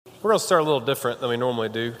We're going to start a little different than we normally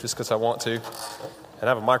do, just because I want to. And I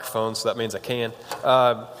have a microphone, so that means I can.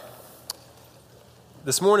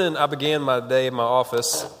 This morning, I began my day in my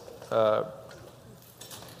office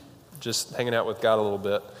just hanging out with God a little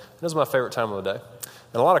bit. It was my favorite time of the day.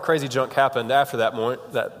 And a lot of crazy junk happened after that moment.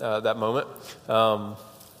 I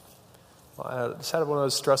just had one of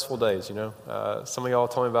those stressful days, Some of y'all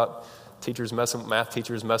told me about math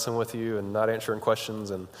teachers messing with you and not answering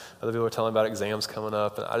questions, and other people are telling me about exams coming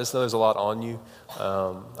up. And I just know there's a lot on you.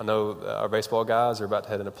 I know our baseball guys are about to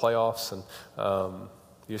head into playoffs, and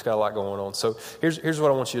you just got a lot going on. So here's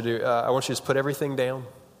what I want you to do. I want you to just put everything down,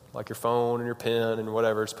 like your phone and your pen and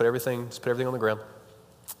whatever. Just put everything on the ground,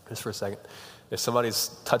 just for a second. If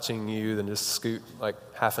somebody's touching you, then just scoot like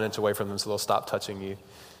half an inch away from them so they'll stop touching you.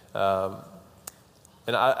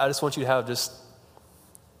 And I just want you to have just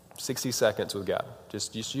 60 seconds with God.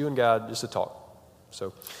 Just you and God, just to talk.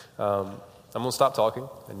 So I'm going to stop talking,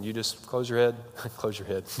 and you just close your head. Close your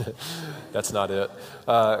head. That's not it.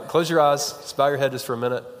 Close your eyes. Just bow your head just for a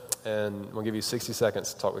minute, and we'll give you 60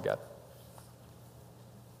 seconds to talk with God.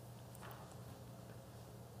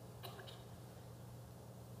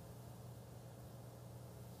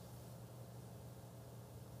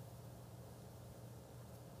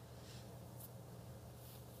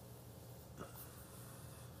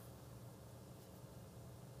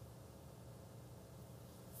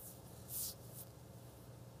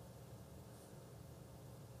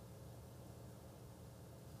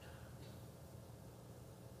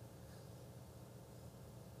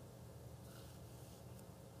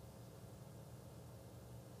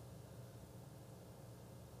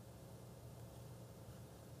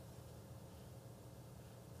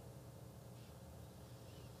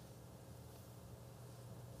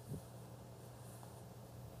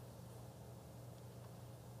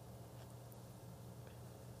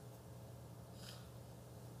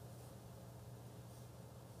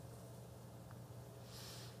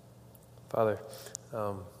 Father,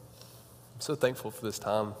 I'm so thankful for this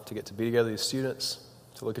time to get to be together with students,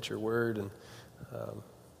 to look at your word, and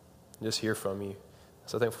just hear from you.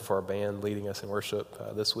 So thankful for our band leading us in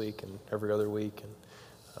worship this week and every other week, and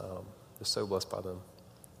just so blessed by them.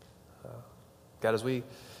 God, as we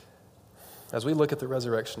look at the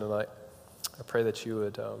resurrection tonight, I pray that you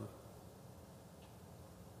would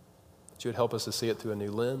help us to see it through a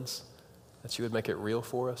new lens, that you would make it real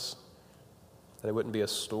for us. That it wouldn't be a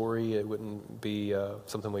story, it wouldn't be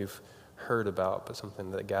something we've heard about, but something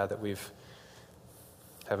that God that we've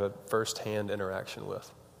have a first-hand interaction with.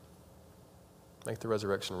 Make the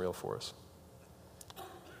resurrection real for us. In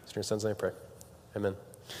your son's name I pray. Amen.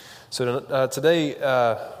 So today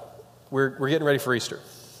we're getting ready for Easter.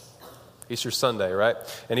 Easter Sunday, right?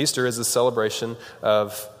 And Easter is a celebration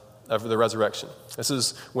of the resurrection. This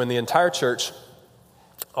is when the entire church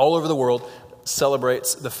all over the world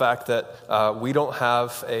celebrates the fact that we don't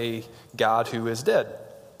have a God who is dead,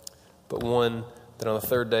 but one that on the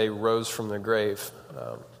third day rose from the grave,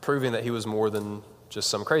 proving that he was more than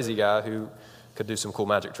just some crazy guy who could do some cool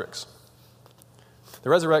magic tricks.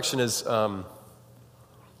 The resurrection is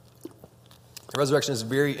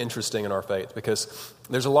very interesting in our faith because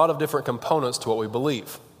there's a lot of different components to what we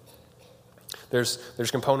believe. There's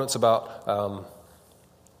components about the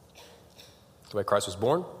way Christ was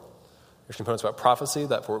born. There's components about prophecy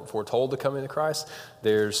that foretold the coming of Christ.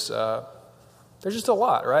 There's just a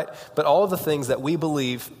lot, right? But all of the things that we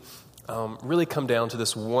believe really come down to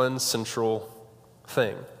this one central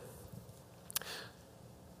thing.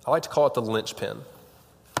 I like to call it the linchpin.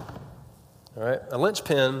 All right? A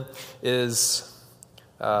linchpin is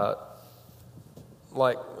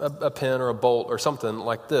like a pin or a bolt or something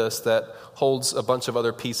like this that holds a bunch of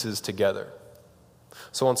other pieces together.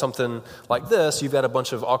 So on something like this, you've got a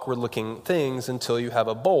bunch of awkward-looking things until you have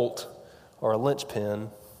a bolt or a linchpin,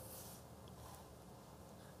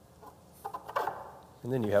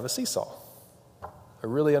 and then you have a seesaw, a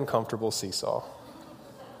really uncomfortable seesaw.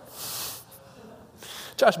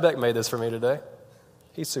 Josh Beck made this for me today.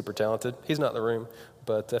 He's super talented. He's not in the room,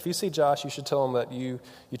 but if you see Josh, you should tell him that you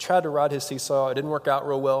tried to ride his seesaw. It didn't work out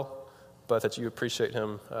real well, but that you appreciate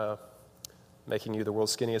him making you the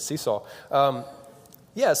world's skinniest seesaw.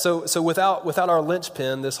 Yeah, so without our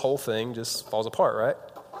linchpin, this whole thing just falls apart, right?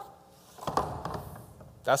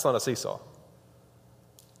 That's not a seesaw.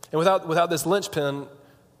 And without this linchpin,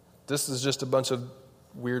 this is just a bunch of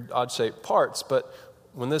weird, odd-shaped parts. But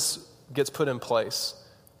when this gets put in place,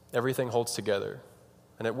 everything holds together,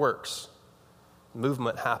 and it works.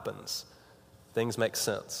 Movement happens. Things make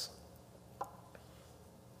sense.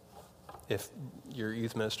 If your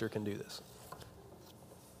youth minister can do this.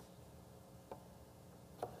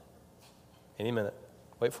 Any minute.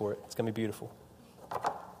 Wait for it. It's going to be beautiful.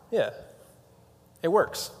 Yeah. It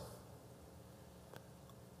works.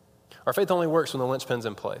 Our faith only works when the linchpin's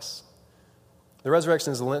in place. The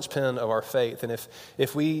resurrection is the linchpin of our faith. And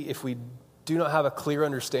if we do not have a clear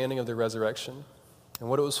understanding of the resurrection and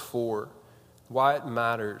what it was for, why it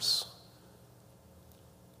matters,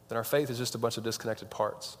 then our faith is just a bunch of disconnected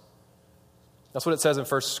parts. That's what it says in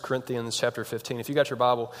 1 Corinthians chapter 15. If you got your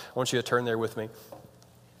Bible, I want you to turn there with me.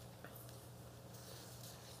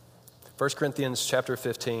 1 Corinthians chapter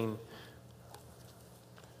 15,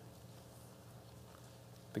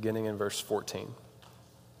 beginning in verse 14.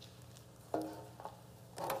 You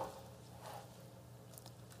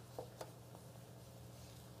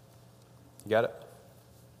got it?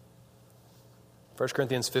 1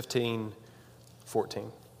 Corinthians 15,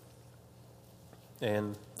 14,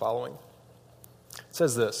 and following. It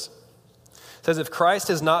says this. It says, if Christ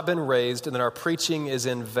has not been raised, then our preaching is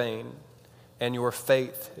in vain, and your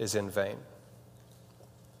faith is in vain.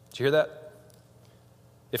 Did you hear that?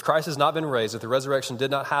 If Christ has not been raised, if the resurrection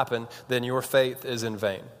did not happen, then your faith is in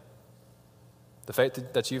vain. The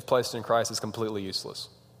faith that you've placed in Christ is completely useless.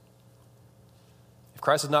 If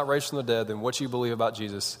Christ is not raised from the dead, then what you believe about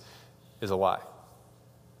Jesus is a lie.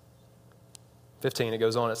 15, it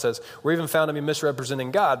goes on, it says, we're even found to be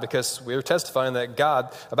misrepresenting God because we are testifying that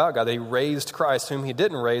about God, that he raised Christ, whom he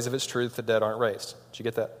didn't raise, if it's true that the dead aren't raised. Did you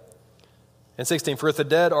get that? And 16, for if the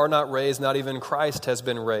dead are not raised, not even Christ has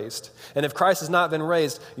been raised. And if Christ has not been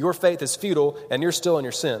raised, your faith is futile and you're still in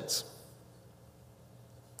your sins.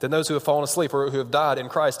 Then those who have fallen asleep or who have died in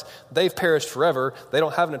Christ, they've perished forever. They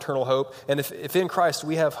don't have an eternal hope. And if in Christ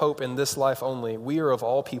we have hope in this life only, we are of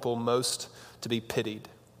all people most to be pitied.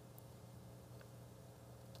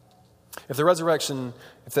 If the resurrection,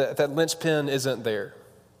 if that linchpin isn't there,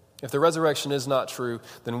 if the resurrection is not true,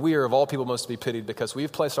 then we are of all people most to be pitied because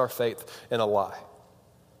we've placed our faith in a lie.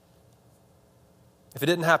 If it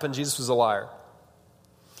didn't happen, Jesus was a liar.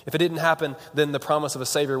 If it didn't happen, then the promise of a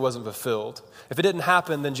Savior wasn't fulfilled. If it didn't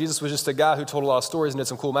happen, then Jesus was just a guy who told a lot of stories and did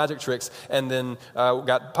some cool magic tricks and then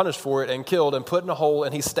got punished for it and killed and put in a hole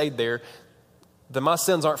and he stayed there. Then my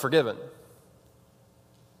sins aren't forgiven.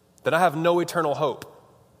 Then I have no eternal hope.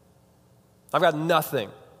 I've got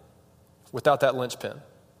nothing without that linchpin.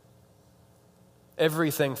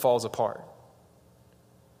 Everything falls apart.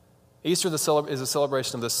 Easter is a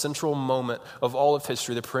celebration of the central moment of all of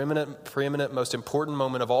history, the preeminent, most important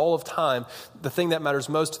moment of all of time. The thing that matters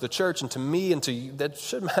most to the church and to me and to you, that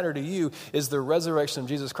should matter to you, is the resurrection of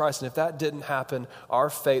Jesus Christ. And if that didn't happen, our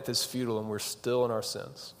faith is futile and we're still in our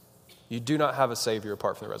sins. You do not have a Savior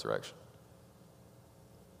apart from the resurrection.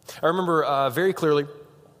 I remember very clearly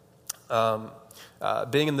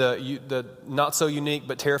being in the not so unique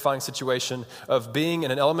but terrifying situation of being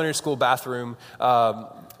in an elementary school bathroom,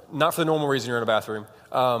 not for the normal reason you're in a bathroom,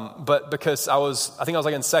 but because I think I was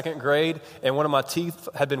like in second grade, and one of my teeth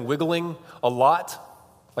had been wiggling a lot.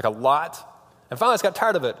 And finally I just got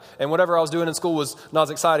tired of it, and whatever I was doing in school was not as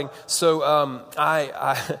exciting. So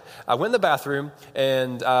I went in the bathroom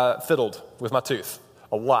and fiddled with my tooth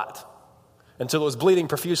a lot until it was bleeding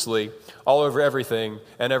profusely all over everything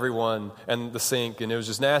and everyone and the sink, and it was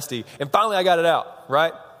just nasty. And finally I got it out,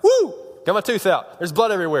 right? Woo! Got my tooth out. There's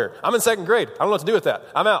blood everywhere. I'm in second grade. I don't know what to do with that.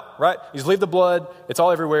 I'm out, right? You just leave the blood. It's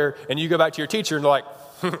all everywhere. And you go back to your teacher and they're like,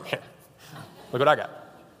 look what I got.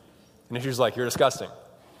 And the teacher's like, you're disgusting.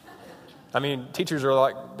 I mean, teachers are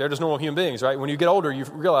like, they're just normal human beings, right? When you get older, you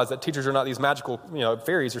realize that teachers are not these magical,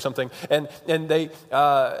 fairies or something. And they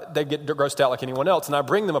get grossed out like anyone else. And I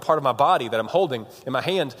bring them a part of my body that I'm holding in my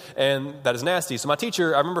hand, and that is nasty. So my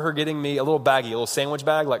teacher, I remember her getting me a little baggie, a little sandwich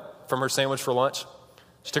bag, like from her sandwich for lunch.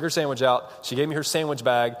 She took her sandwich out. She gave me her sandwich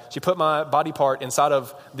bag. She put my body part inside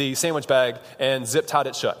of the sandwich bag and zip-tied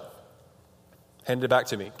it shut. Handed it back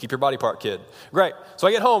to me. Keep your body part, kid. Great. So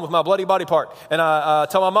I get home with my bloody body part, and I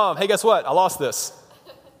tell my mom, hey, guess what? I lost this.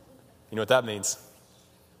 You know what that means?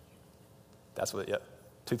 That's what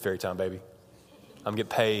Tooth Fairy time, baby. I'm getting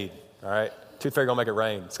paid, all right? Tooth Fairy going to make it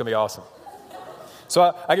rain. It's going to be awesome. So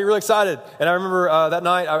I get really excited, and I remember that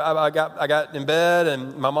night I got in bed,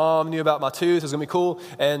 and my mom knew about my tooth. It was going to be cool.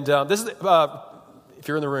 And this is, if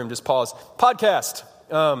you're in the room, just pause. Podcast.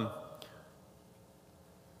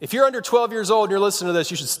 If you're under 12 years old and you're listening to this,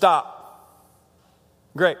 you should stop.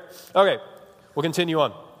 Great. Okay, we'll continue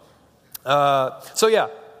on.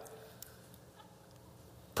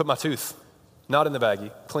 Put my tooth, not in the baggie,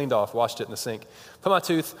 cleaned off, washed it in the sink. Put my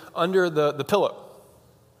tooth under the pillow,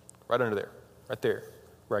 right under there. Right there,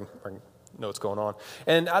 where I can know what's going on.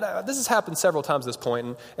 And this has happened several times at this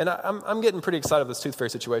point, and I'm getting pretty excited with this tooth fairy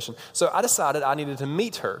situation. So I decided I needed to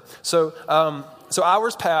meet her. So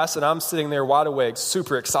hours pass, and I'm sitting there wide awake,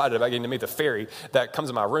 super excited about getting to meet the fairy that comes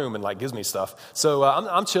in my room and like gives me stuff. So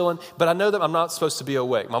I'm chilling, but I know that I'm not supposed to be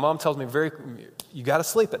awake. My mom tells me you got to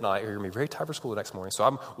sleep at night, or you're going to be very tired for school the next morning. So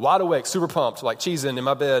I'm wide awake, super pumped, like cheesing in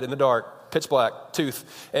my bed in the dark, pitch black,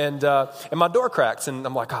 tooth, and my door cracks, and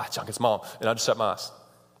I'm like, Junk, it's Mom, and I just shut my eyes.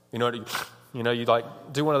 You know what? You like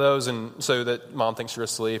do one of those, and so that Mom thinks you're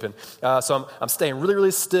asleep. And so I'm staying really,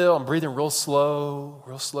 really still. I'm breathing real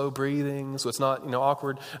slow breathing, so it's not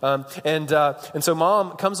awkward. And so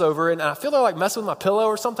Mom comes over, and I feel like messing with my pillow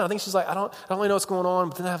or something. I think she's like, I don't really know what's going on.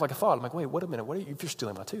 But then I have like a thought. I'm like, wait a minute. If you're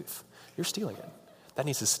stealing my tooth, you're stealing it. That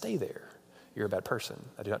needs to stay there. You're a bad person.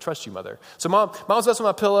 I do not trust you, Mother. So Mom's messing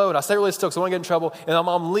with my pillow, and I stay really still because I want to get in trouble. And my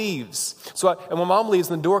mom leaves. And when Mom leaves,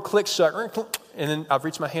 and the door clicks shut, and then I've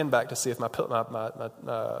reached my hand back to see if my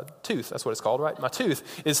tooth, that's what it's called, right? My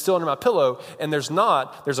tooth is still under my pillow, and there's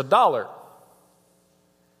not. There's $1.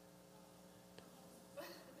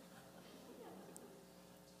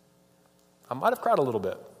 I might have cried a little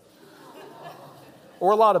bit.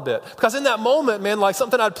 Or a lot of bit. Because in that moment, man, like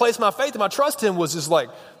something I'd placed my faith and my trust in was just like,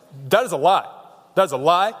 that is a lie. That is a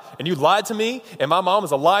lie. And you lied to me. And my mom is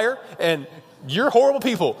a liar. And you're horrible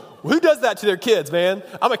people. Who does that to their kids, man?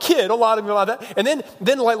 I'm a kid. Don't lie to me about that. And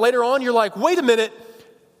then like later on, you're like, wait a minute.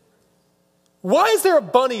 Why is there a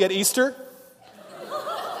bunny at Easter?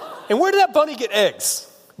 And where did that bunny get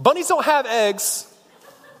eggs? Bunnies don't have eggs.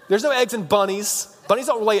 There's no eggs in bunnies. Bunnies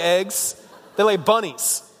don't lay eggs. They lay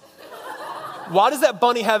bunnies. Why does that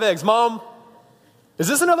bunny have eggs? Mom, is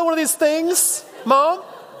this another one of these things, Mom?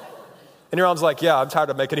 And your mom's like, yeah, I'm tired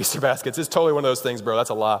of making Easter baskets. It's totally one of those things, bro.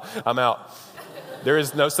 That's a lie. I'm out. There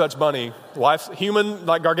is no such bunny. Human,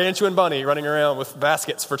 like gargantuan bunny running around with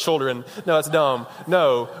baskets for children. No, that's dumb.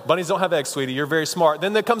 No, bunnies don't have eggs, sweetie. You're very smart.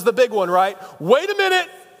 Then there comes the big one, right? Wait a minute.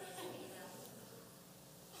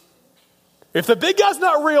 If the big guy's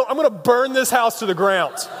not real, I'm going to burn this house to the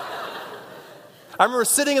ground. I remember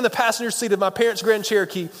sitting in the passenger seat of my parents' Grand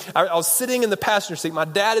Cherokee. I was sitting in the passenger seat. My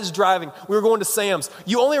dad is driving. We were going to Sam's.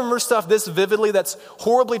 You only remember stuff this vividly that's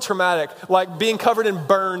horribly traumatic, like being covered in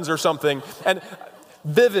burns or something. And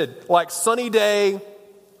vivid, like sunny day,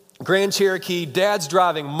 Grand Cherokee, dad's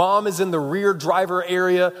driving. Mom is in the rear driver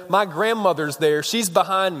area. My grandmother's there. She's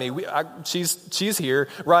behind me. She's here,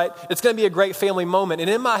 right? It's going to be a great family moment.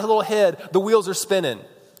 And in my little head, the wheels are spinning.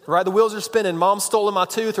 Right, the wheels are spinning. Mom's stolen my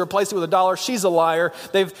tooth, replaced it with $1. She's a liar.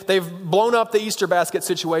 They've blown up the Easter basket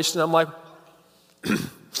situation. I'm like,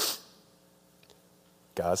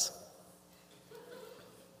 guys,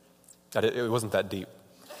 it wasn't that deep.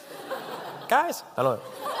 Guys, I don't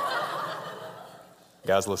know.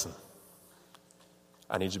 Guys, listen.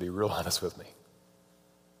 I need you to be real honest with me.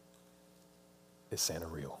 Is Santa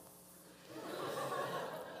real?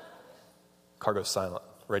 Car goes silent.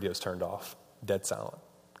 Radio's turned off. Dead silent.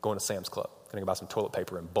 Going to Sam's Club, going to buy some toilet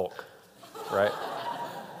paper in bulk, right?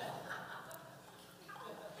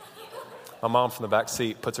 My mom from the back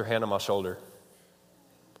seat puts her hand on my shoulder,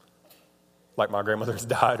 like my grandmother's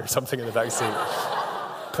died or something in the back seat.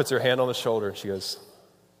 Puts her hand on the shoulder, and she goes,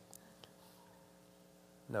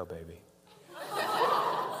 no, baby.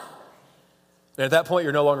 And at that point,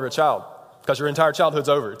 you're no longer a child, because your entire childhood's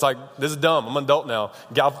over. It's like, this is dumb. I'm an adult now.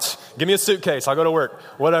 Give me a suitcase. I'll go to work.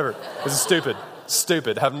 Whatever. This is stupid.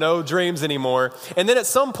 Have no dreams anymore. And then at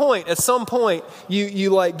some point, you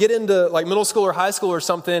like get into like middle school or high school or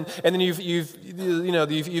something, and then you've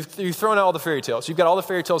thrown out all the fairy tales. You've got all the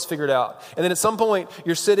fairy tales figured out. And then at some point,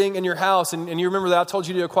 you're sitting in your house, and you remember that I told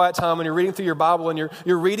you to do a quiet time when you're reading through your Bible, and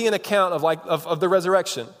you're reading an account of the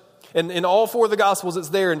resurrection. And in all 4 of the Gospels, it's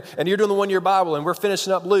there, and you're doing the one-year Bible, and we're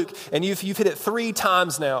finishing up Luke, and you've hit it 3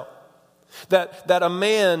 times now. That a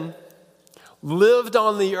man lived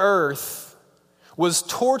on the earth, was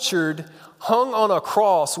tortured, hung on a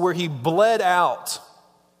cross where he bled out,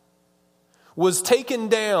 was taken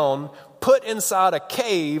down, put inside a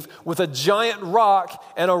cave with a giant rock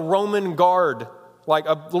and a Roman guard, like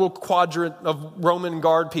a little quadrant of Roman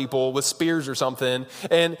guard people with spears or something,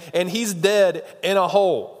 and he's dead in a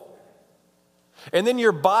hole. And then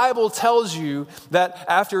your Bible tells you that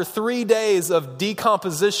after 3 days of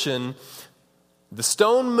decomposition, the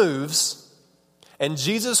stone moves, and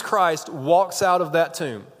Jesus Christ walks out of that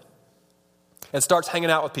tomb and starts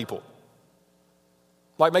hanging out with people.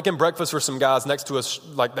 Like making breakfast for some guys next to us.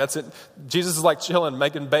 Like that's it. Jesus is like chilling,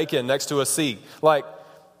 making bacon next to a sea. Like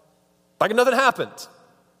nothing happened.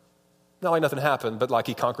 Not like nothing happened, but like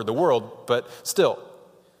he conquered the world, but still.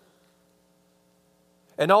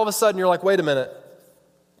 And all of a sudden you're like, wait a minute.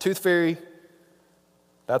 Tooth fairy,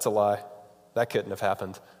 that's a lie. That couldn't have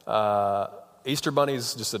happened. Easter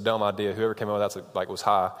bunny's just a dumb idea. Whoever came up with that was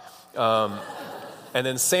high. And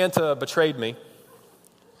then Santa betrayed me.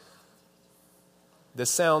 This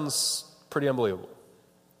sounds pretty unbelievable.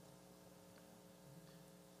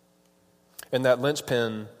 And that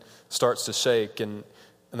linchpin starts to shake, and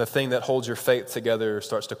the thing that holds your faith together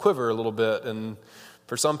starts to quiver a little bit. And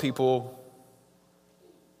for some people,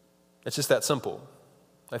 it's just that simple.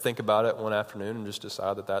 They think about it one afternoon and just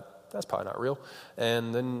decide that's probably not real.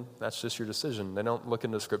 And then that's just your decision. They don't look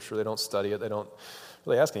into Scripture. They don't study it. They don't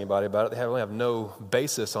really ask anybody about it. They really have no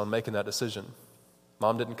basis on making that decision.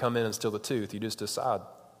 Mom didn't come in and steal the tooth. You just decide,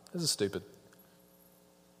 this is stupid.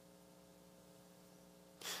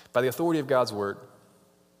 By the authority of God's word,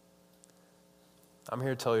 I'm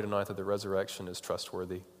here to tell you tonight that the resurrection is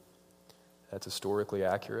trustworthy, that it's historically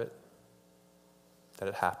accurate, that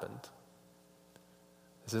it happened.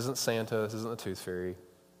 This isn't Santa. This isn't the tooth fairy.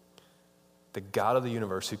 The God of the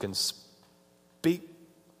universe who can speak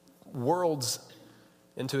worlds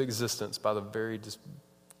into existence by the very just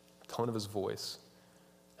tone of his voice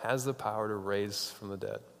has the power to raise from the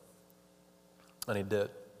dead. And he did.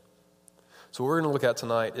 So what we're going to look at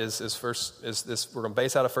tonight is we're going to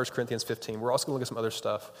base out of 1 Corinthians 15. We're also going to look at some other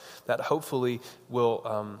stuff that hopefully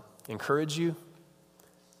will encourage you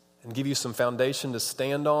and give you some foundation to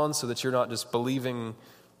stand on so that you're not just believing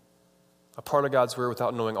a part of God's word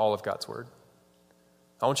without knowing all of God's word.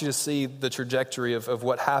 I want you to see the trajectory of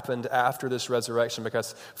what happened after this resurrection,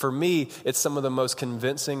 because for me, it's some of the most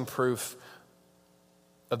convincing proof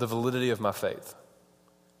of the validity of my faith.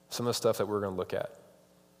 Some of the stuff that we're going to look at.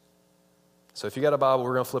 So if you got a Bible,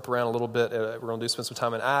 we're going to flip around a little bit. We're going to spend some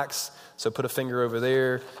time in Acts. So put a finger over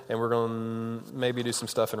there, and we're going to maybe do some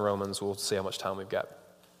stuff in Romans. We'll see how much time we've got.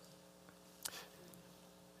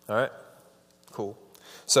 All right? Cool.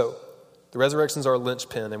 So the resurrection's our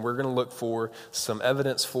linchpin, and we're going to look for some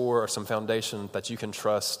evidence for or some foundation that you can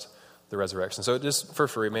trust the resurrection. So just for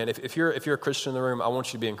free, man, if you're a Christian in the room, I want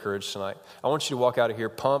you to be encouraged tonight. I want you to walk out of here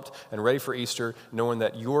pumped and ready for Easter, knowing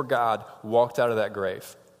that your God walked out of that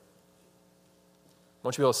grave. I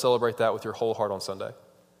want you to be able to celebrate that with your whole heart on Sunday,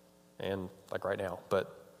 and like right now,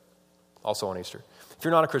 but also on Easter. If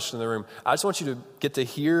you're not a Christian in the room, I just want you to get to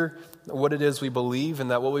hear what it is we believe, and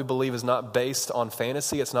that what we believe is not based on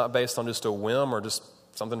fantasy. It's not based on just a whim or just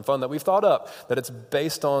something fun that we've thought up, that it's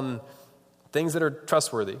based on things that are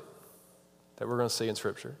trustworthy that we're going to see in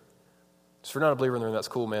Scripture. So if you're not a believer in the room, that's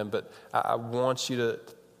cool, man, but I want you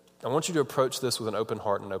to approach this with an open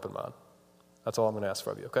heart and an open mind. That's all I'm going to ask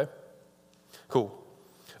of you, okay? Cool.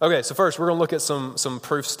 Okay, so first we're going to look at some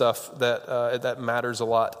proof stuff that matters a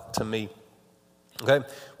lot to me. Okay,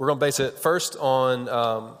 we're going to base it first on,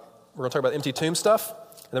 we're going to talk about empty tomb stuff,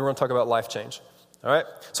 and then we're going to talk about life change. All right,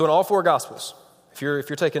 so in all four Gospels, if you're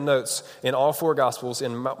taking notes, in all four Gospels,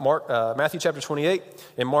 in Matthew chapter 28,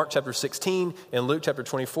 in Mark chapter 16, in Luke chapter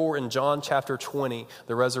 24, in John chapter 20,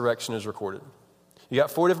 the resurrection is recorded. You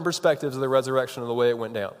got four different perspectives of the resurrection and the way it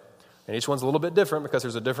went down. And each one's a little bit different because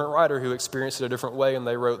there's a different writer who experienced it a different way, and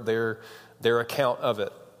they wrote their account of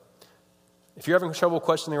it. If you're having trouble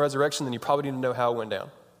questioning the resurrection, then you probably need to know how it went down.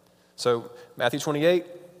 So Matthew 28,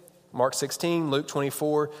 Mark 16, Luke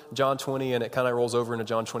 24, John 20, and it kind of rolls over into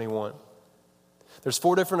John 21. There's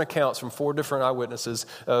four different accounts from four different eyewitnesses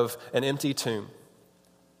of an empty tomb.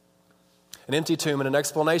 An empty tomb and an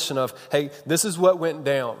explanation of, hey, this is what went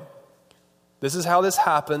down. This is how this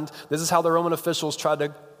happened. This is how the Roman officials tried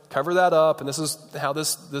to cover that up, and this is how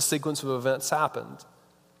this sequence of events happened.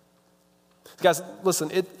 Guys,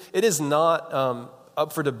 listen, it is not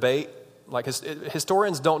up for debate. Like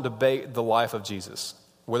historians don't debate the life of Jesus,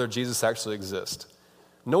 whether Jesus actually exists.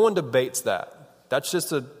 No one debates that. That's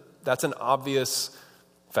an obvious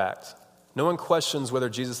fact. No one questions whether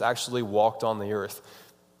Jesus actually walked on the earth.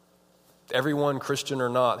 Everyone, Christian or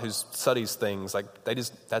not, who studies things,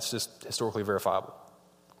 that's just historically verifiable.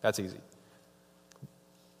 That's easy.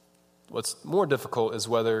 What's more difficult is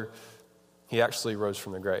whether he actually rose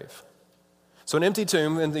from the grave. So an empty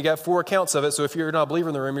tomb, and you got four accounts of it. So if you're not a believer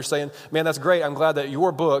in the room, you're saying, man, that's great. I'm glad that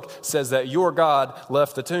your book says that your God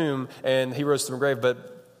left the tomb and he rose from the grave.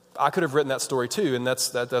 But I could have written that story too, and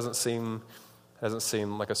that doesn't seem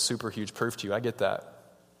like a super huge proof to you. I get that.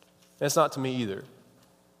 And it's not to me either.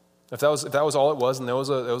 If that was all it was, and there was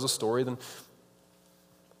a story, then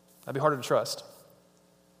that'd be harder to trust.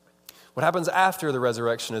 What happens after the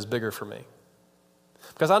resurrection is bigger for me.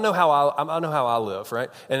 Because I know how I live, right?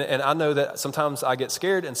 And I know that sometimes I get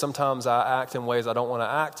scared and sometimes I act in ways I don't want to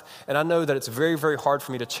act. And I know that it's very, very hard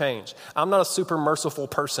for me to change. I'm not a super merciful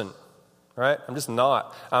person. right? I'm just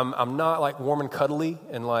not. I'm not like warm and cuddly,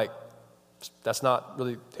 and like that's not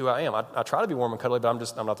really who I am. I try to be warm and cuddly, but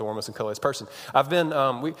I'm not the warmest and cuddliest person. I've been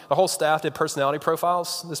the whole staff did personality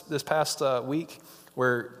profiles this past week,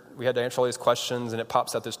 where we had to answer all these questions, and it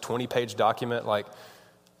pops out this 20-page document, like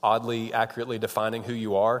oddly accurately defining who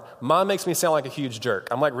you are. Mine makes me sound like a huge jerk.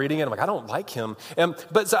 I'm like reading it, I'm like, I don't like him.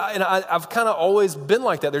 I've kind of always been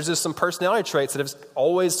like that. There's just some personality traits that have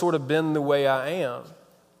always sort of been the way I am.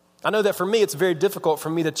 I know that for me, it's very difficult for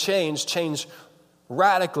me to change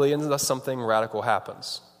radically unless something radical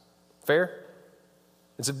happens. Fair?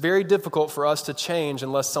 It's very difficult for us to change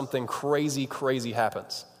unless something crazy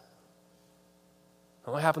happens. It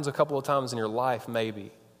only happens a couple of times in your life, maybe.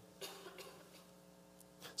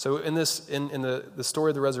 So in the story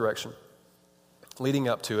of the resurrection, leading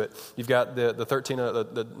up to it, you've got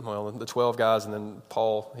the 12 guys, and then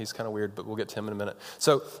Paul. He's kind of weird, but we'll get to him in a minute.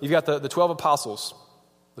 So you've got the 12 apostles,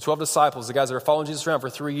 the 12 disciples, the guys that are following Jesus around for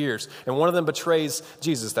 3 years, and one of them betrays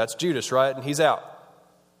Jesus. That's Judas, right? And he's out.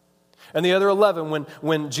 And the other 11,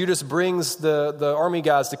 when Judas brings the army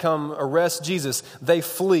guys to come arrest Jesus, they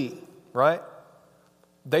flee, right?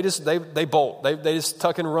 They bolt. They just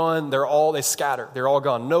tuck and run. They scatter. They're all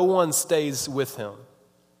gone. No one stays with him.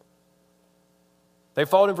 They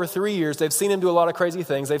followed him for 3 years. They've seen him do a lot of crazy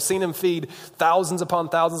things. They've seen him feed thousands upon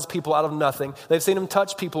thousands of people out of nothing. They've seen him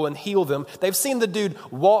touch people and heal them. They've seen the dude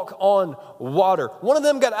walk on water. One of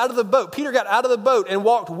them got out of the boat. Peter got out of the boat and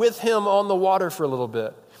walked with him on the water for a little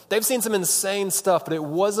bit. They've seen some insane stuff, but it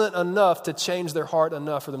wasn't enough to change their heart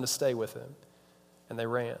enough for them to stay with him. And they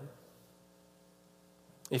ran.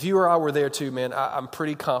 If you or I were there too, man, I'm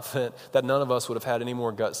pretty confident that none of us would have had any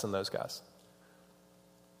more guts than those guys.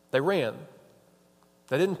 They ran.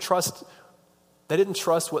 They didn't trust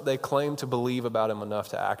what they claimed to believe about him enough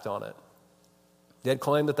to act on it. They had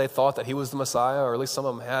claimed that they thought that he was the Messiah, or at least some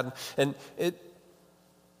of them had. And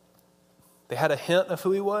they had a hint of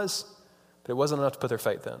who he was, but it wasn't enough to put their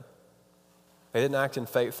faith in. They didn't act in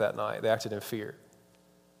faith that night. They acted in fear.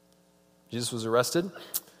 Jesus was arrested,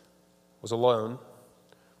 was alone,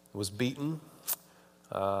 was beaten,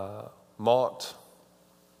 mocked,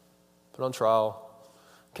 put on trial,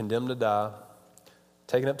 condemned to die,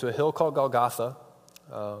 taken up to a hill called Golgotha,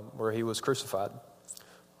 where he was crucified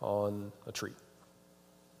on a tree.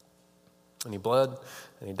 And he bled,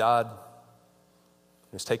 and he died, and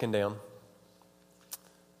he was taken down.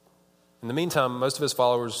 In the meantime, most of his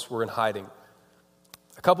followers were in hiding.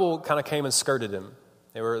 A couple kind of came and skirted him.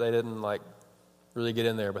 They didn't really get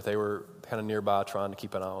in there, but they were kind of nearby trying to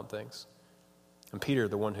keep an eye on things. And Peter,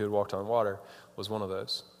 the one who had walked on water, was one of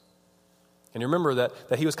those. And you remember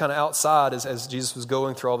that he was kind of outside as Jesus was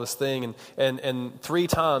going through all this thing, and 3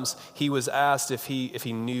 times he was asked if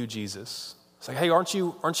he knew Jesus. It's like, hey, aren't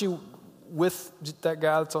you with that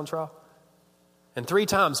guy that's on trial? And 3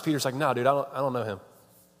 times Peter's like, no, dude, I don't know him.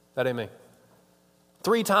 That ain't me.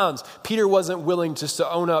 3 times Peter wasn't willing just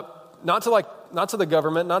to own up, not to the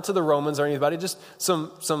government, not to the Romans or anybody, just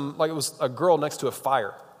some like it was a girl next to a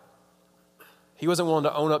fire. He wasn't willing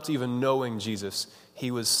to own up to even knowing Jesus.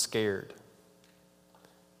 He was scared.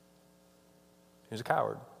 He was a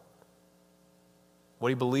coward. What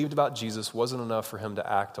he believed about Jesus wasn't enough for him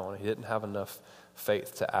to act on it. He didn't have enough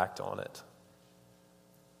faith to act on it.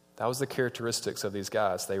 That was the characteristics of these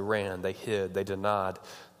guys. They ran, they hid, they denied.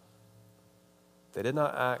 They did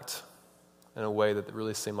not act in a way that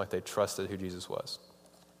really seemed like they trusted who Jesus was.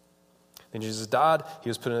 Then Jesus died, he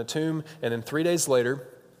was put in a tomb, and then 3 days later,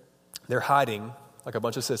 they're hiding like a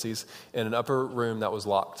bunch of sissies in an upper room that was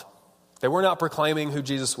locked. They weren't out proclaiming who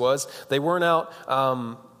Jesus was. They weren't out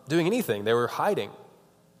doing anything. They were hiding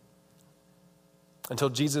until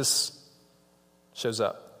Jesus shows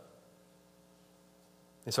up.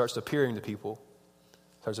 He starts appearing to people,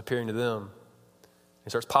 starts appearing to them. He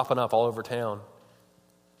starts popping up all over town.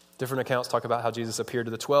 Different accounts talk about how Jesus appeared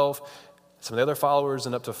to the 12, some of the other followers,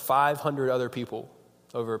 and up to 500 other people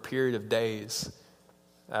over a period of days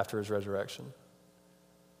after his resurrection.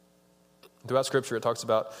 Throughout Scripture, it talks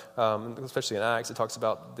about, especially in Acts, it talks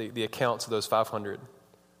about the accounts of those 500,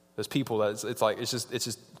 those people. That it's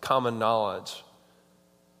just common knowledge.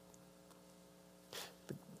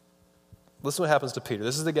 Listen to what happens to Peter.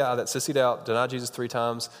 This is the guy that sissied out, denied Jesus 3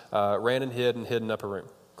 times, ran and hid in an upper room.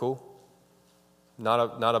 Cool?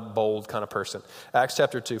 Not a bold kind of person. Acts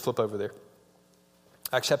chapter 2, flip over there.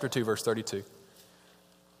 Acts chapter 2, verse 32.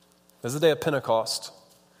 This is the day of Pentecost.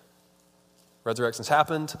 Resurrection's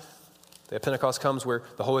happened. The day of Pentecost comes where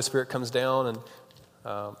the Holy Spirit comes down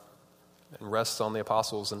and rests on the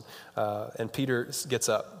apostles. And Peter gets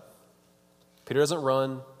up. Peter doesn't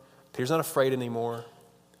run. Peter's not afraid anymore.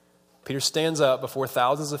 Peter stands up before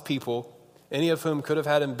thousands of people any of whom could have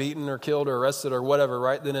had him beaten or killed or arrested or whatever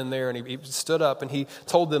right then and there. And he stood up and he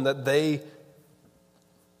told them that they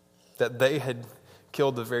had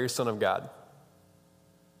killed the very Son of God.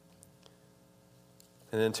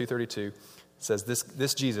 And then 2:32 says,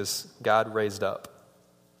 this Jesus God raised up.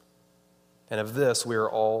 And of this we are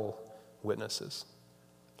all witnesses.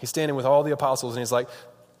 He's standing with all the apostles and he's like,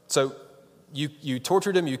 so you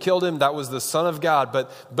tortured him, you killed him, that was the Son of God,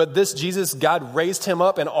 but this Jesus, God raised him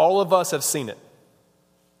up and all of us have seen it.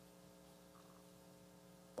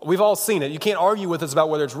 We've all seen it. You can't argue with us about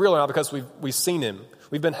whether it's real or not because we've seen him.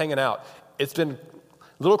 We've been hanging out. It's been a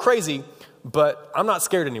little crazy, but I'm not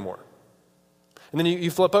scared anymore. And then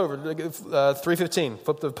you flip over, 3:15,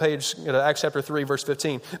 flip the page, Acts chapter 3, verse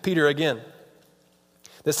 15. Peter again.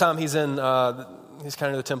 This time he's in, he's kind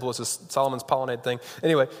of in the temple. It's a Solomon's Colonnade thing.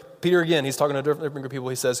 Anyway, Peter again, he's talking to a different group of people.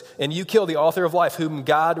 He says, and you kill the author of life, whom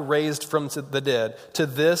God raised from the dead. To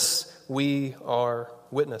this we are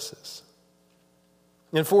witnesses.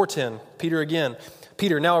 In 4:10, Peter again.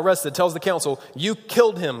 Peter, now arrested, tells the council, you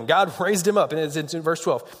killed him. God raised him up. And it's in verse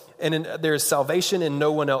 12. And there is salvation in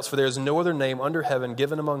no one else, for there is no other name under heaven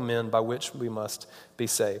given among men by which we must be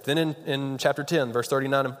saved. Then in chapter 10, verse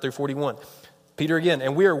 39 through 41, Peter again,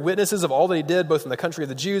 and we are witnesses of all that he did, both in the country of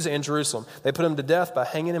the Jews and Jerusalem. They put him to death by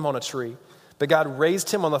hanging him on a tree. But God raised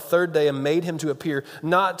him on the third day and made him to appear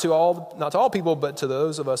not to all people, but to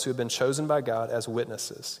those of us who have been chosen by God as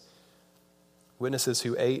witnesses. Witnesses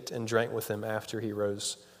who ate and drank with him after he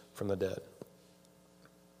rose from the dead.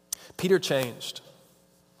 Peter changed.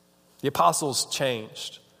 The apostles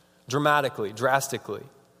changed dramatically, drastically,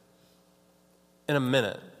 in a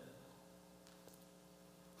minute.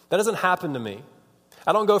 That doesn't happen to me.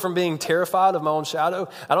 I don't go from being terrified of my own shadow.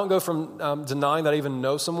 I don't go from denying that I even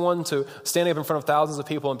know someone to standing up in front of thousands of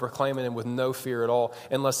people and proclaiming him with no fear at all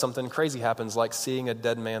unless something crazy happens, like seeing a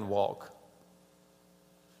dead man walk.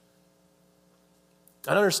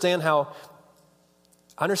 I understand how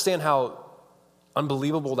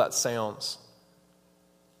unbelievable that sounds.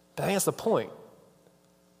 But I think that's the point.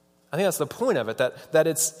 I think that's the point of it, that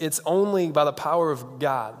it's only by the power of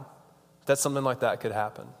God that something like that could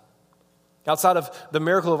happen. Outside of the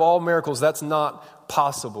miracle of all miracles, that's not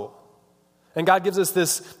possible. And God gives us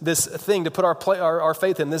this thing to put our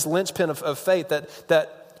faith in, this linchpin of faith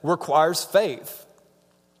that requires faith.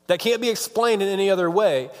 That can't be explained in any other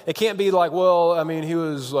way. It can't be like, well, I mean, he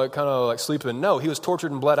was like kind of like sleeping. No, he was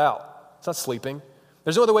tortured and bled out. It's not sleeping.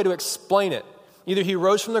 There's no other way to explain it. Either he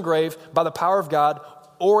rose from the grave by the power of God,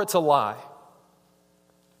 or it's a lie.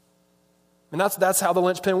 And that's how the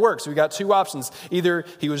linchpin works. We got two options. Either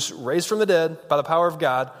he was raised from the dead by the power of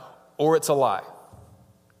God, or it's a lie.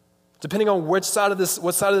 Depending on what side of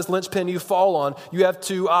this linchpin you fall on, you have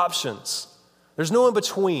two options. There's no in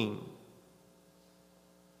between.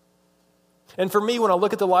 And for me, when I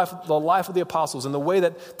look at the life of the apostles and the way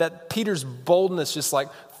that Peter's boldness just like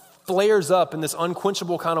flares up in this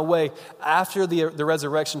unquenchable kind of way after the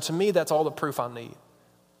resurrection, to me, that's all the proof I need.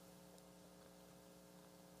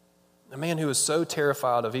 A man who is so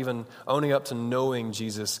terrified of even owning up to knowing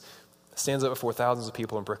Jesus stands up before thousands of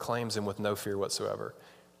people and proclaims him with no fear whatsoever.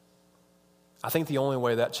 I think the only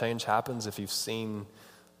way that change happens if you've seen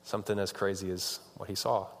something as crazy as what he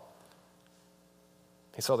saw.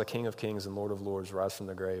 He saw the King of Kings and Lord of Lords rise from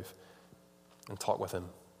the grave and talk with him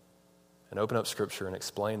and open up Scripture and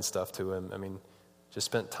explain stuff to him. I mean, just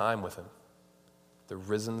spent time with him, the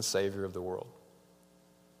risen Savior of the world.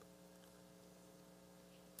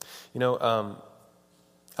 You know,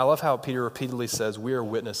 I love how Peter repeatedly says we are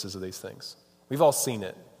witnesses of these things. We've all seen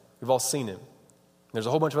it. We've all seen him. There's a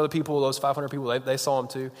whole bunch of other people, those 500 people, they saw him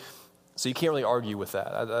too. So you can't really argue with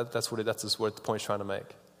that. That's what the point's trying to make.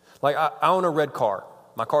 Like, I own a red car.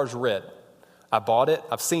 My car's red. I bought it.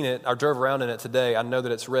 I've seen it. I drove around in it today. I know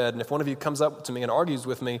that it's red. And if one of you comes up to me and argues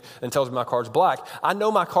with me and tells me my car's black, I know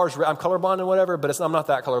my car's red. I'm colorblind and whatever, but I'm not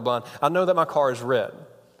that colorblind. I know that my car is red.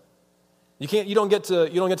 You don't get to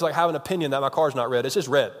like have an opinion that my car's not red. It's just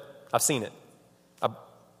red. I've seen it.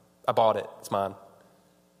 I bought it. It's mine.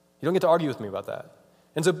 You don't get to argue with me about that.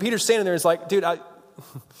 And so Peter's standing there and it's like, dude,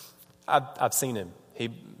 I've seen him. He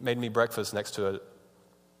made me breakfast next to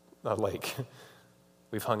a lake.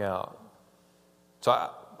 We've hung out. So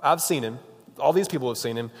I've seen him. All these people have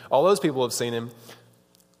seen him. All those people have seen him.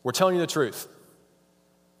 We're telling you the truth.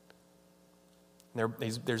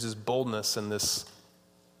 There's this boldness and this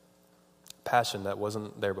passion that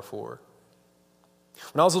wasn't there before.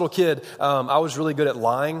 When I was a little kid, I was really good at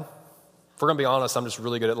lying. If we're going to be honest, I'm just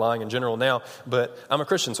really good at lying in general now, but I'm a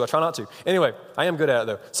Christian, so I try not to. Anyway, I am good at it,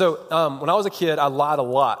 though. So when I was a kid, I lied a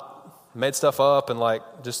lot. made stuff up, and like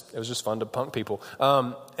it was just fun to punk people.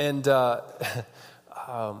 I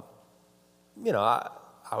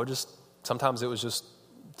would just, sometimes it was just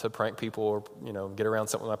to prank people or, get around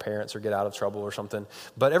something with my parents or get out of trouble or something.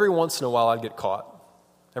 But every once in a while I'd get caught.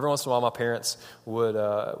 Every once in a while my parents would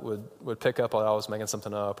pick up while I was making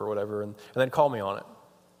something up or whatever, and they'd call me on it.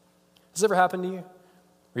 Has this ever happened to you?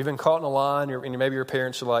 You've been caught in a lie, and maybe your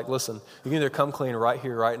parents are like, listen, you can either come clean right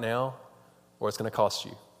here, right now, or it's going to cost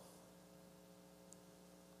you.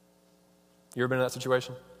 You ever been in that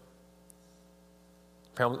situation?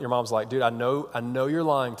 Your mom's like, dude, I know you're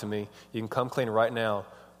lying to me. You can come clean right now,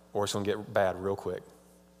 or it's going to get bad real quick.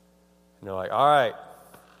 And you're like, all right,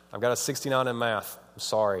 I've got a 69 in math. I'm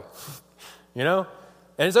sorry. And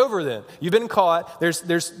it's over then. You've been caught. There's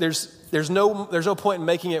no point in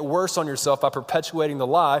making it worse on yourself by perpetuating the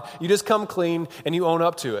lie. You just come clean and you own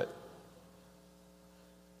up to it.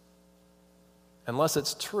 Unless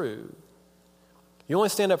it's true. You only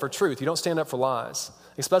stand up for truth. You don't stand up for lies.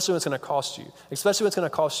 Especially when it's going to cost you. Especially when it's going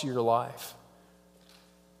to cost you your life.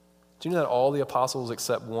 Do you know that all the apostles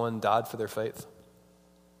except one died for their faith?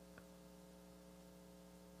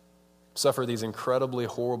 Suffered these incredibly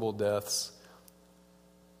horrible deaths.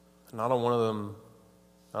 Not on one of them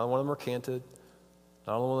recanted.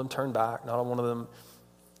 Not on one of them turned back. Not on one of them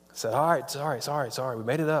said, all right, sorry. We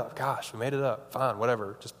made it up. Gosh, we made it up. Fine,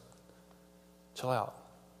 whatever. Just chill out.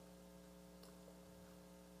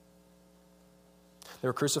 They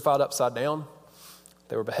were crucified upside down.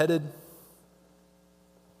 They were beheaded.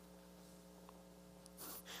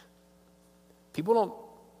 People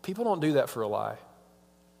don't do that for a lie.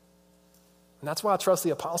 And that's why I trust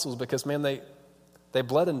the apostles, because, man, they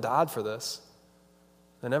bled and died for this.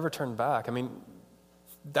 They never turned back. I mean,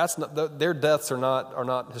 their deaths are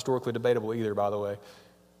not historically debatable either, by the way.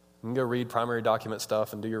 You can go read primary document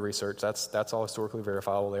stuff and do your research. That's all historically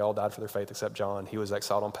verifiable. They all died for their faith except John. He was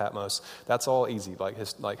exiled on Patmos. That's all easy.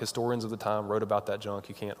 Like historians of the time wrote about that junk.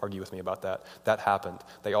 You can't argue with me about that. That happened.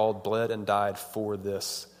 They all bled and died for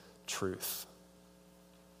this truth.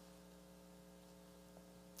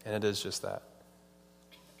 And it is just that.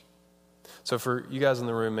 So for you guys in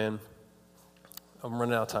the room, man, I'm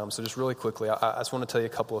running out of time, so just really quickly, I just want to tell you a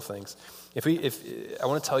couple of things. If I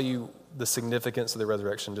want to tell you the significance of the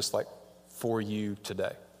resurrection, just like for you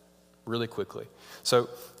today, really quickly. So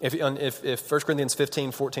if 1 Corinthians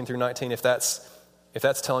 15, 14 through 19, if that's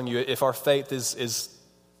telling you if our faith is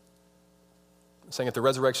saying if the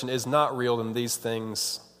resurrection is not real, then these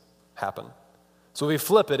things happen. So if we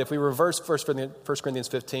flip it, if we reverse 1 Corinthians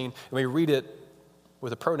 15 and we read it with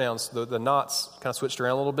the pronouns, the knots kind of switched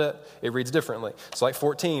around a little bit, it reads differently. So like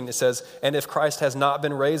 14, it says, and if Christ has not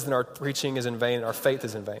been raised, then our preaching is in vain and our faith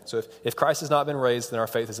is in vain. So if Christ has not been raised, then our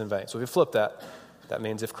faith is in vain. So if you flip that, that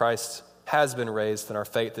means if Christ has been raised, then our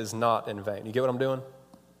faith is not in vain. You get what I'm doing?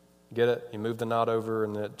 You get it? You move the knot over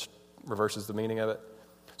and it reverses the meaning of it.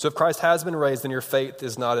 So if Christ has been raised, then your faith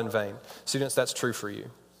is not in vain. Students, that's true for you.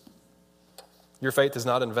 Your faith is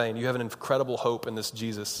not in vain. You have an incredible hope in this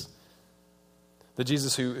Jesus. The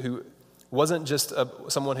Jesus who wasn't just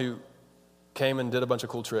someone who came and did a bunch of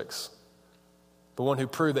cool tricks, but one who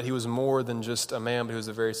proved that he was more than just a man, but he was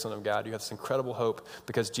the very Son of God. You have this incredible hope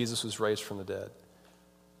because Jesus was raised from the dead.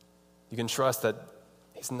 You can trust that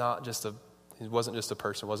he wasn't just a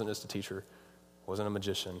person, wasn't just a teacher, wasn't a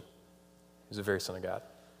magician. He was the very Son of God.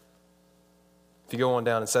 If you go on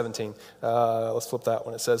down in 17, let's flip that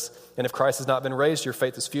one. It says, and if Christ has not been raised, your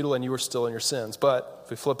faith is futile and you are still in your sins. But if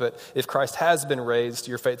we flip it, if Christ has been raised,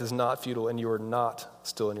 your faith is not futile and you are not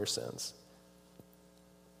still in your sins.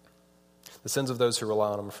 The sins of those who rely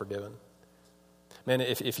on him are forgiven. Man,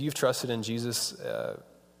 if you've trusted in Jesus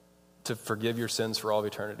to forgive your sins for all of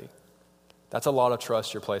eternity, that's a lot of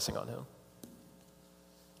trust you're placing on him.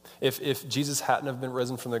 If Jesus hadn't have been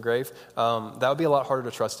risen from the grave, that would be a lot harder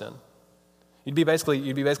to trust in. You'd be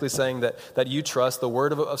basically saying that you trust the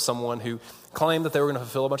word of someone who claimed that they were going to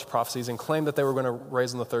fulfill a bunch of prophecies and claimed that they were going to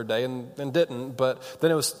raise on the third day and didn't. But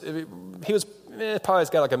then he was probably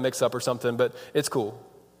got like a mix up or something, but it's cool.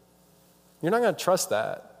 You're not going to trust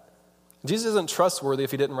that. Jesus isn't trustworthy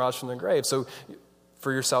if he didn't rise from the grave. So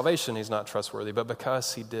for your salvation, he's not trustworthy. But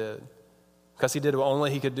because he did what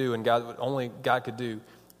only he could do and only God could do, and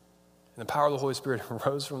the power of the Holy Spirit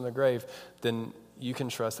rose from the grave, then you can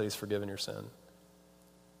trust that he's forgiven your sin.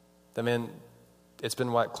 That, man, it's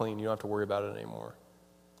been wiped clean. You don't have to worry about it anymore.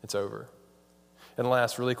 It's over. And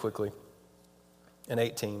last, really quickly, in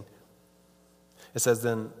 18, it says,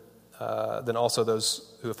 then also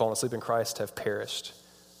those who have fallen asleep in Christ have perished.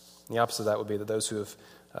 And the opposite of that would be that those who have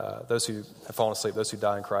fallen asleep, those who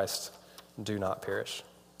die in Christ, do not perish.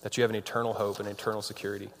 That you have an eternal hope and eternal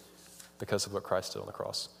security because of what Christ did on the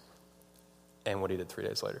cross and what he did 3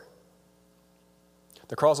 days later.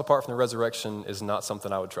 The cross apart from the resurrection is not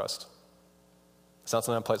something I would trust. It's not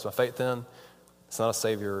something I place my faith in. It's not a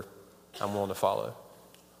Savior I'm willing to follow.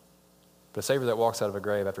 But a Savior that walks out of a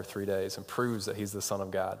grave after 3 days and proves that he's the Son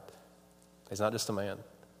of God. He's not just a man.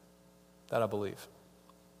 That I believe.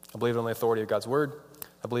 I believe it on the authority of God's word.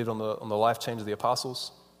 I believe it on the life change of the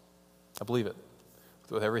apostles. I believe it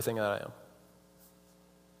with everything that I am.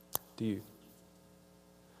 Do you?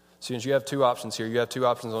 Students, you have two options here. You have two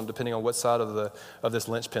options depending on what side of this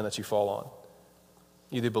linchpin that you fall on.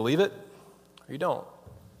 You either believe it or you don't.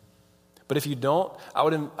 But if you don't, I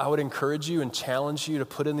would encourage you and challenge you to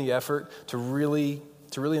put in the effort to really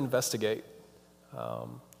investigate.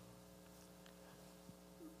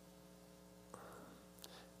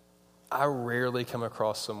 I rarely come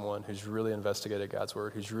across someone who's really investigated God's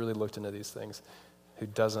word, who's really looked into these things, who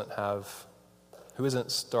isn't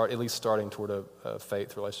at least starting toward a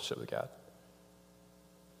faith relationship with God.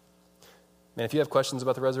 Man, if you have questions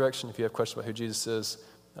about the resurrection, if you have questions about who Jesus is,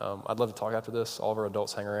 I'd love to talk after this. All of our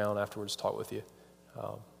adults hang around afterwards, talk with you.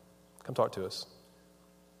 Come talk to us.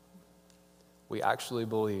 We actually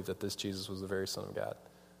believe that this Jesus was the very Son of God,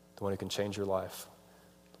 the one who can change your life,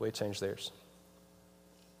 the way he changed theirs.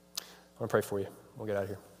 I'm going to pray for you. We'll get out of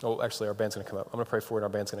here. Oh, actually, our band's going to come up. I'm going to pray for you, and our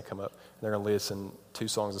band's going to come up. And they're going to lead us in 2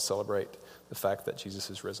 songs to celebrate the fact that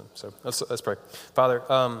Jesus is risen. So let's pray. Father,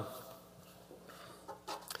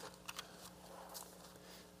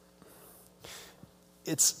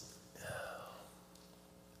 it's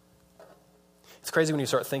crazy when you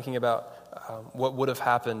start thinking about what would have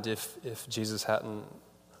happened if Jesus hadn't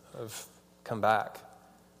have come back,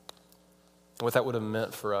 and what that would have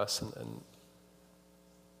meant for us. And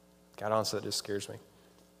God, honestly, that just scares me.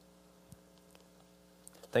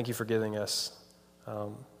 Thank you for giving us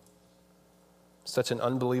such an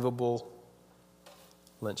unbelievable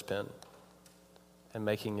linchpin and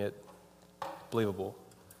making it believable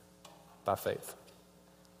by faith.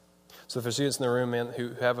 So if there's students in the room, man,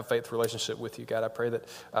 who have a faith relationship with you, God, I pray that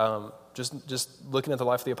just looking at the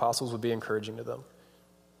life of the apostles would be encouraging to them.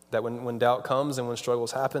 That when doubt comes and when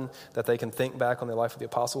struggles happen, that they can think back on the life of the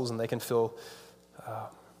apostles and they can feel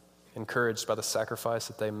encouraged by the sacrifice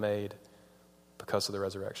that they made because of the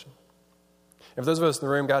resurrection. And for those of us in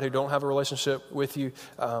the room, God, who don't have a relationship with you,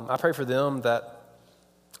 I pray for them that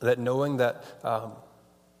knowing that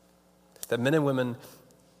men and women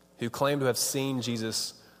who claim to have seen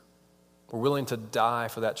Jesus were willing to die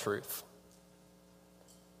for that truth,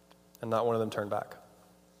 and not one of them turned back.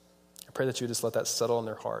 I pray that you just let that settle in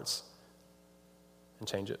their hearts and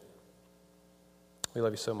change it. We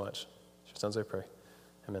love you so much. In your sons I pray.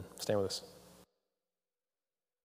 Amen. Stand with us.